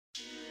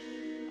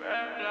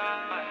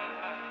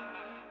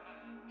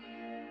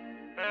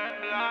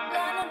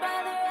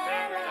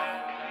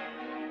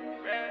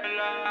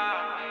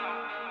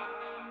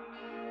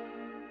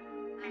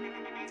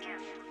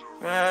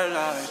Red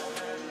light,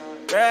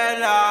 red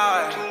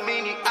light. Too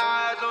many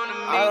eyes on the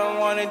I don't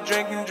wanna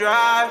drink and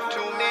drive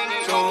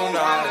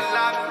tonight.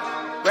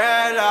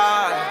 Red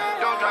light,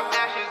 don't drop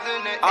ashes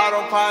in the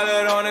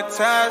autopilot on a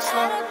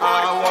Tesla.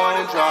 I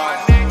won't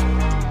drive.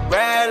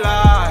 Red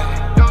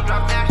light, don't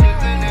drop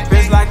ashes in the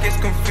feels like it's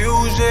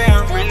confusion,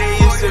 really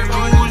it's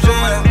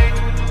illusion.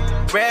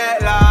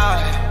 Red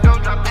light,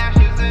 don't drop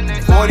ashes in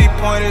the 40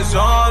 pointers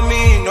on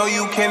me, no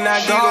you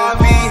cannot guard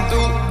me.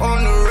 through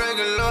on the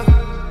regular.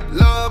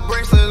 Love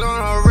bracelet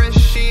on her wrist,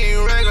 she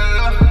ain't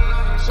regular.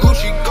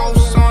 Gucci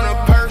ghosts on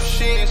her purse,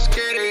 she ain't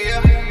scared of ya.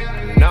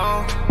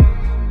 No,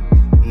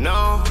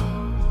 no,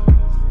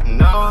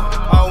 no.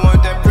 I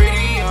want that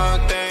pretty young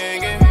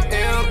thing in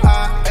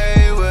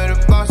MIA where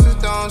the bosses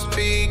don't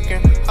speak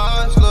and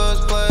hustlers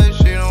play.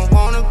 She don't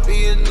wanna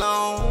be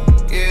alone.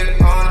 Get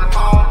it on her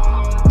own.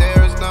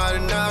 There is not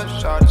enough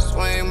shot to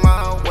swing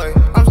my way.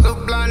 I'm so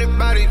blinded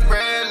by these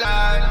red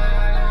lights.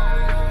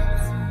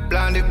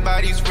 Blinded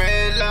by these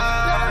red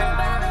lights.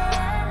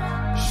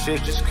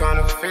 Shit just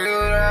kinda feel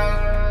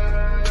right.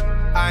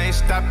 I ain't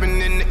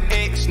stopping in the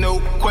X, no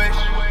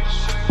question.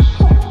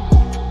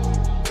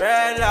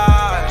 Red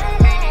light,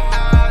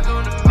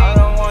 I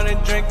don't wanna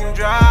drink and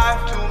drive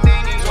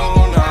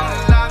tonight.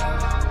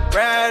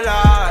 Red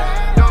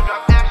light, Don't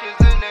drop ashes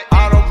in the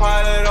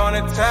autopilot on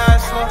a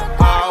Tesla.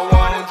 I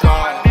won't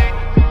drive.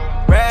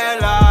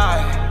 Red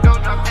light,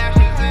 don't drop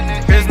ashes in the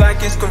feels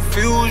like it's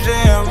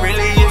confusion,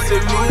 really it's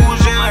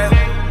illusion.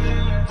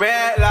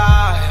 Red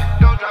light,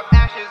 don't drop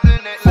ashes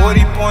in the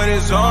 40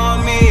 pointers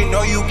on me,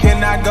 no you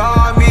cannot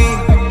guard me.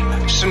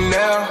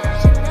 Chanel,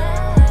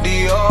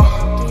 Dior,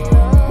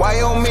 why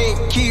your mate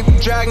keep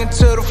dragging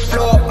to the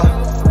floor?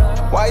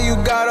 Why you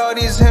got all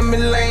these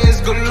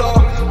Himalayas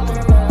galore?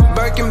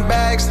 Birkin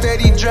bag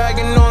steady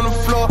dragging on the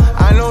floor.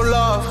 I know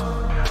love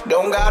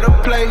don't got a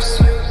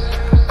place.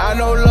 I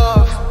know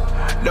love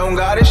don't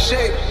got a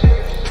shape.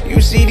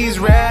 You see these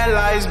red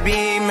lights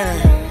beaming,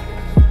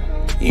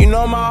 you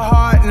know my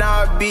heart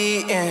not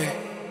beating.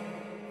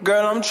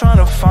 Girl, I'm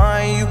tryna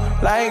find you,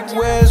 like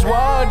where's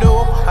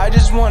Waldo? I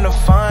just wanna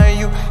find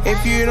you.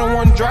 If you don't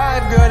want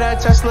drive, girl,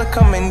 that Tesla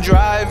come and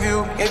drive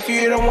you. If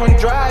you don't want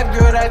drive,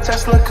 girl, that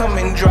Tesla come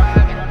and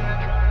drive you.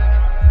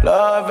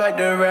 Love at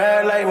the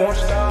red light won't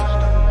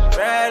stop.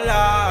 Red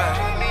light,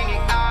 too many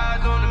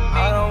eyes on the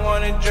I don't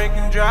wanna drink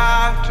and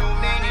drive too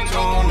many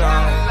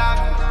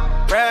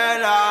tonight.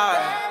 Red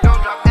light,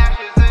 don't drop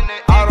ashes in the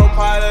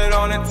autopilot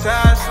on a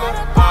Tesla.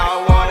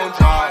 I won't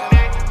drive.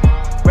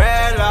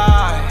 Red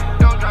light,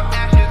 don't drop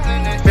ashes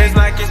in the feels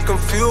like it's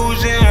confused.